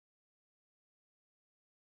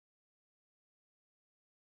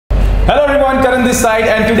Hello everyone, Karan this side,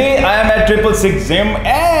 and today I am at 666 Gym,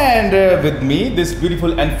 and with me this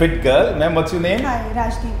beautiful and fit girl. Ma'am, what's your name? Hi,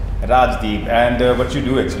 Rajdeep. Rajdeep. And what you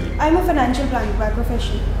do actually? I'm a financial planner by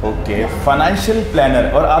profession. Okay, financial planner.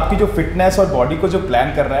 और आपकी जो fitness और body को जो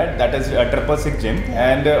plan कर रहा है, that is 666 Gym.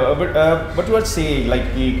 And what you are saying,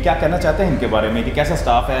 like कि क्या कहना चाहते हैं इनके बारे में कि कैसा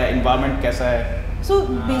staff है, environment कैसा है? So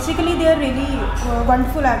basically they are really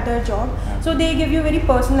wonderful at their job. So they give you very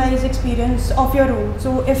personalized experience of your own.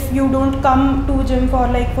 So if you don't come to gym for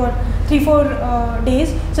 3-4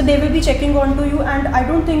 days, so they will be checking on to you, and I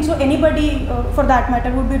don't think so anybody for that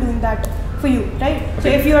matter would be doing that for you, right? Okay. So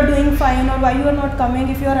if you are doing fine or why you are not coming,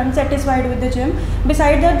 if you are unsatisfied with the gym,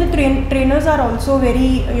 beside that the trainers are also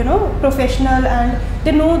very professional and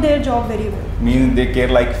they know their job very well. Means they care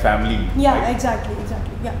like family. Yeah, right? exactly,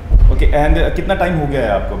 yeah. Okay, and कितना time हो गया है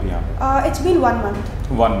आपको अभी यहाँ पे? It's been 1 month.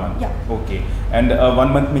 1 month. Yeah. Okay. And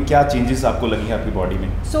 1 month में क्या changes आपको लगी है आपकी body में?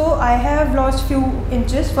 So I have lost few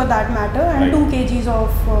inches for that matter, and right. 2 kgs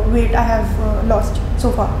of weight I have lost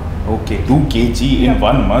so far. Okay, 2 kg in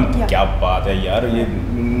 1 month. Yeah. क्या बात है यार, ये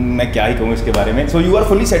मैं क्या ही कहूँ इसके बारे में. So you are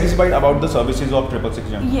fully satisfied about the services of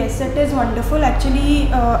 666 Gym? Yes, it is wonderful. Actually,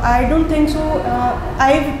 I don't think so.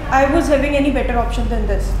 I was having any better option than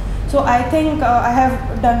this. So I think I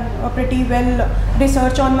have done a pretty well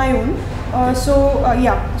research on my own.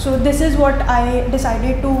 So this is what I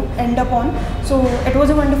decided to end up on. So it was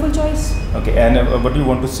a wonderful choice. Okay, and what do you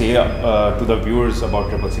want to say to the viewers about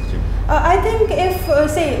 666 Gym? I think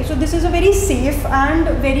if so this is a very safe and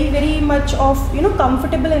very much of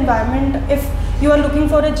comfortable environment if you are looking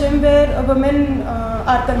for a gym where women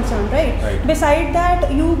are concerned, right? Beside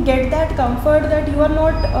that, you get that comfort that you are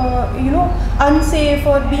not unsafe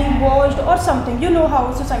or being watched or something. You know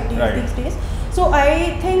how society is these days. So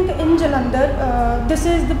I think in Jalandhar, this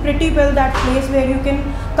is the pretty well that place where you can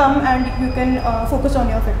come and you can focus on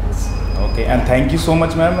your fitness. Okay, and thank you so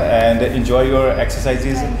much, ma'am, and enjoy your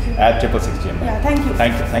exercises at 666 Gym. Yeah, thank you.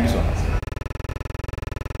 Thank you so much.